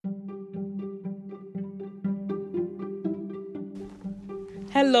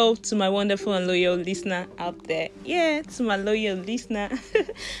Hello to my wonderful and loyal listener out there. Yeah, to my loyal listener.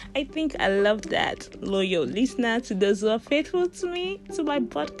 I think I love that. Loyal listener, to those who are faithful to me, to my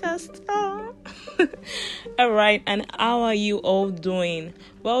podcast. Oh. All right, and how are you all doing?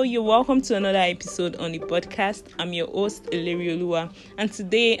 Well, you're welcome to another episode on the podcast. I'm your host, Ileri Olua, and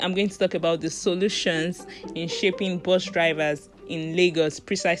today I'm going to talk about the solutions in shaping bus drivers in Lagos,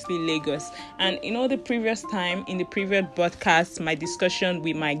 precisely Lagos. And the previous podcast, my discussion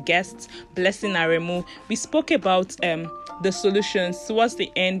with my guest, Blessing Aremu, we spoke about the solutions. Towards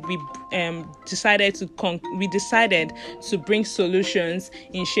the end, we decided to bring solutions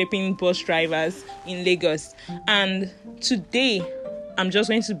in shaping bus drivers in Lagos. And today, I'm just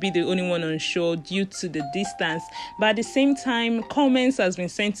going to be the only one on show due to the distance. But at the same time, comments has been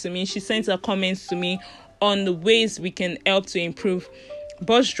sent to me. She sent her comments to me on the ways we can help to improve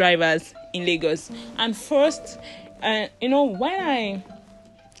bus drivers in Lagos. And first, after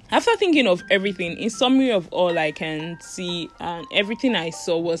thinking of everything, in summary of all I can see, and everything I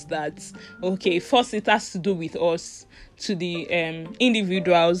saw was that, first it has to do with us, to the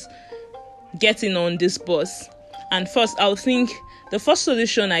individuals getting on this bus. And first, I'll think the first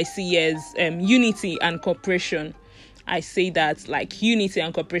solution I see is unity and cooperation. I say that, like, unity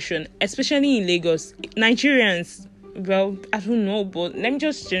and cooperation, especially in Lagos. Nigerians, well, I don't know, but let me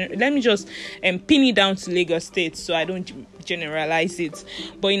just pin it down to Lagos State so I don't generalize it.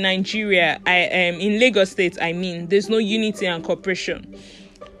 But in Nigeria, in Lagos State, there's no unity and cooperation.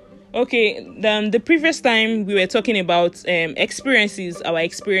 The previous time we were talking about our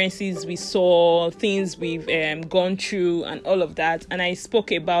experiences, we saw things we've gone through and all of that. And I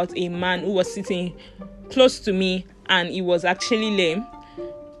spoke about a man who was sitting close to me and he was actually lame.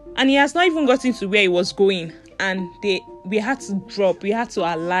 And he has not even gotten to where he was going. And we had to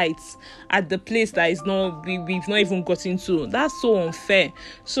alight at the place that we've not even gotten to. That's so unfair.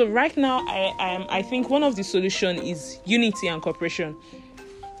 So right now, I think one of the solutions is unity and cooperation.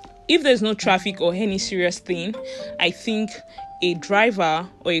 If there's no traffic or any serious thing, I think a driver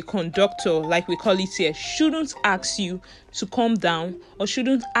or a conductor, like we call it here, shouldn't ask you to calm down or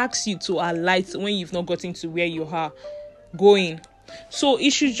shouldn't ask you to alight when you've not gotten to where you are going. So it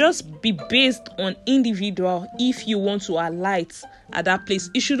should just be based on individual. If you want to alight at that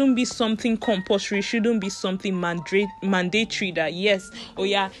place, it shouldn't be something compulsory. It shouldn't be something mandatory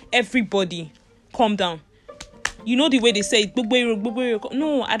that everybody calm down. You know the way they say it.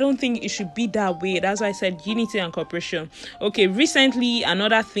 No, I don't think it should be that way. That's why I said unity and cooperation. Recently,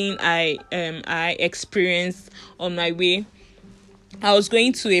 another thing I experienced on my way, I was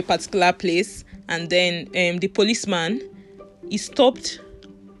going to a particular place, and then the policeman, he stopped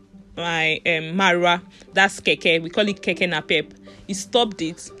my Marwa. That's keke. We call it keke napep. He stopped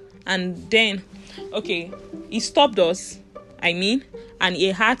it, and then he stopped us. And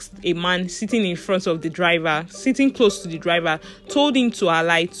he asked a man sitting in front of the driver, sitting close to the driver, told him to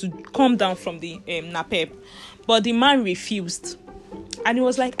alight, to come down from the napep. But the man refused. And he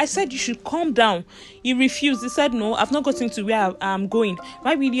was like, I said you should calm down. He refused. He said, no, I've not gotten to where I'm going.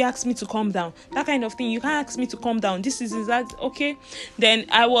 Why will you ask me to calm down? That kind of thing. You can't ask me to calm down. Is that okay? Then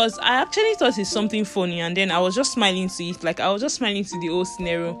I actually thought it's something funny. And then I was just smiling to it. Like, I was just smiling to the whole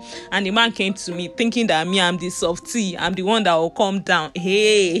scenario. And the man came to me thinking that I'm the softie. I'm the one that will calm down.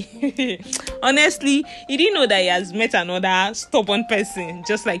 Hey. Honestly, he didn't know that he has met another stubborn person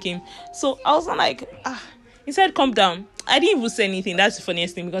just like him. So I was like, he said, calm down. I didn't even say anything. That's the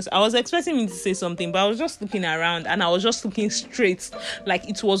funniest thing, because I was expecting him to say something, but I was just looking around and I was just looking straight, like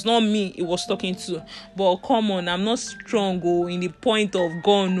it was not me he was talking to. But come on, I'm not strong in the point of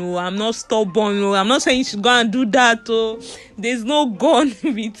gun. I'm not stubborn. I'm not saying you should go and do that. There's no gun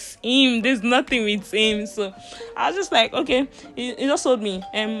with him. There's nothing with him. So I was just like, okay. He just told me,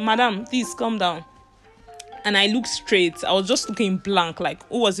 madam, please calm down. And I looked straight. I was just looking blank, like,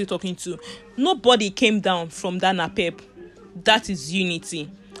 who was he talking to? Nobody came down from that napep. That is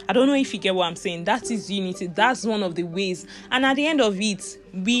unity. I don't know if you get what I'm saying. That is unity. That's one of the ways. And at the end of it,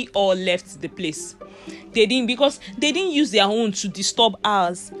 we all left the place. Because they didn't use their own to disturb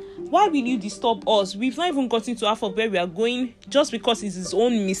ours. Why will you disturb us? We've not even gotten to half of where we are going just because it's his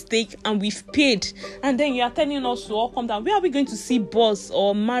own mistake and we've paid. And then you are telling us to all come down. Where are we going to see bus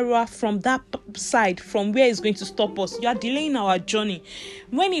or Marwa from that side, from where it's going to stop us? You are delaying our journey.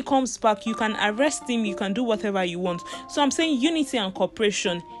 When he comes back, you can arrest him. You can do whatever you want. So I'm saying unity and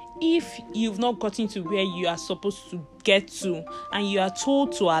cooperation. If you've not gotten to where you are supposed to get to and you are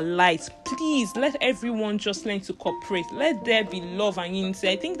told to alight, please let everyone just learn to cooperate. Let there be love and unity.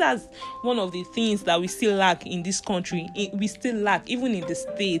 I think that's one of the things that we still lack in this country. We still lack even in the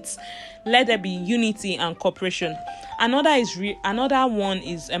states. Let there be unity and cooperation. Another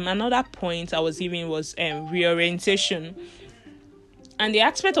point I was hearing was reorientation. And the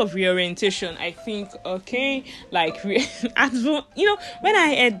aspect of reorientation, I think, okay, like, when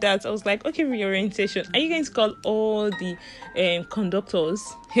I heard that, I was like, okay, reorientation. Are you going to call all the conductors,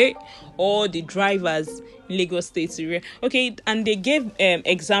 all the drivers in Lagos State? Okay, and they gave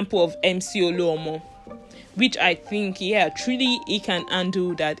example of MC Oluomo, which I think, truly he can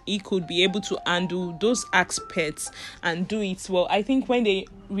handle that. He could be able to handle those aspects and do it well. I think when they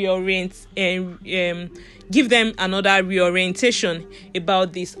reorient and give them another reorientation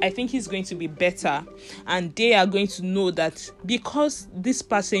about this, I think it's going to be better, and they are going to know that because these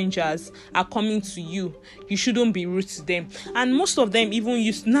passengers are coming to you, you shouldn't be rude to them. And most of them even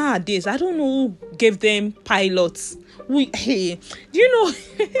use nowadays, I don't know who gave them pilots. Do you know,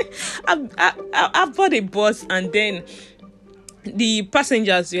 I've bought a bus, and then the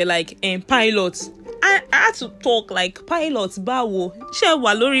passengers were like, pilots. I had to talk like, pilots, bawo,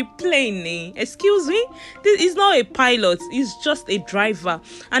 shewa lori plane, excuse me, this is not a pilot, it's just a driver,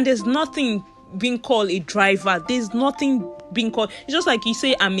 and there's nothing being called a driver. There's nothing being called. It's just like you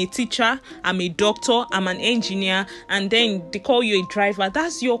say, I'm a teacher, I'm a doctor, I'm an engineer, and then they call you a driver.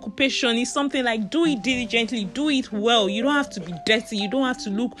 That's your occupation. It's something like, do it diligently, do it well. You don't have to be dirty. You don't have to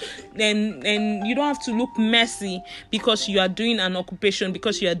look and you don't have to look messy because you are doing an occupation,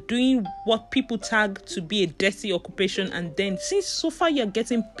 because you are doing what people tag to be a dirty occupation. And then since so far you're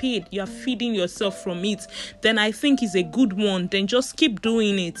getting paid, you're feeding yourself from it, then I think it's a good one. Then just keep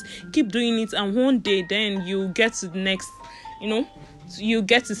doing it, and one day then you get to the next, you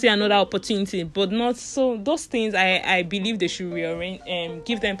get to see another opportunity. But not so those things, I believe they should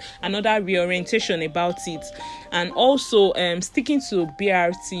give them another reorientation about it. And also sticking to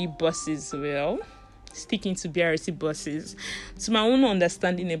BRT buses. To my own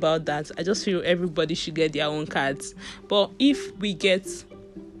understanding about that, I just feel everybody should get their own cards. But if we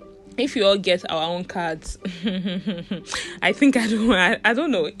all get our own cards, I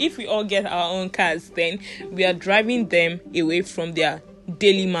don't know. If we all get our own cards, then we are driving them away from their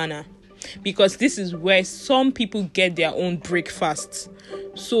daily manner, because this is where some people get their own breakfast.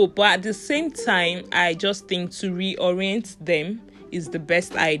 So, but at the same time, I just think to reorient them is the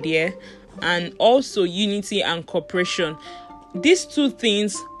best idea. And also unity and cooperation. These two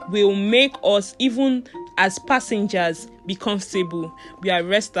things will make us, even as passengers, be comfortable. We are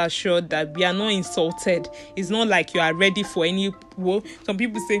rest assured that we are not insulted. It's not like you are ready for any war. Some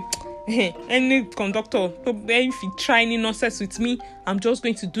people say, any conductor, if you try any nonsense with me, I'm just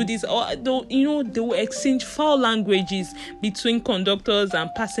going to do this. Or they will exchange foul languages between conductors and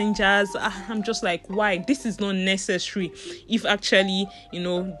passengers. I'm just like, why? This is not necessary if actually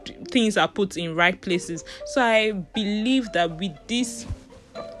things are put in right places. So I believe that with these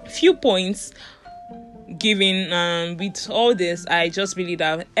few points given, with all this, I just believe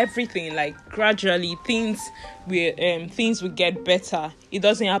that everything, like, gradually things will get better. It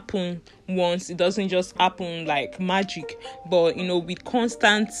doesn't happen once. It doesn't just happen like magic, but with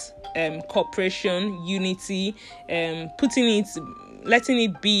constant cooperation, unity, letting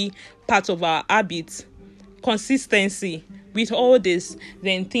it be part of our habits, consistency. With all this,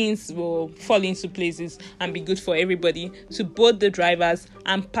 then things will fall into places and be good for everybody, to both the drivers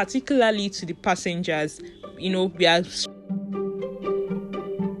and particularly to the passengers. We are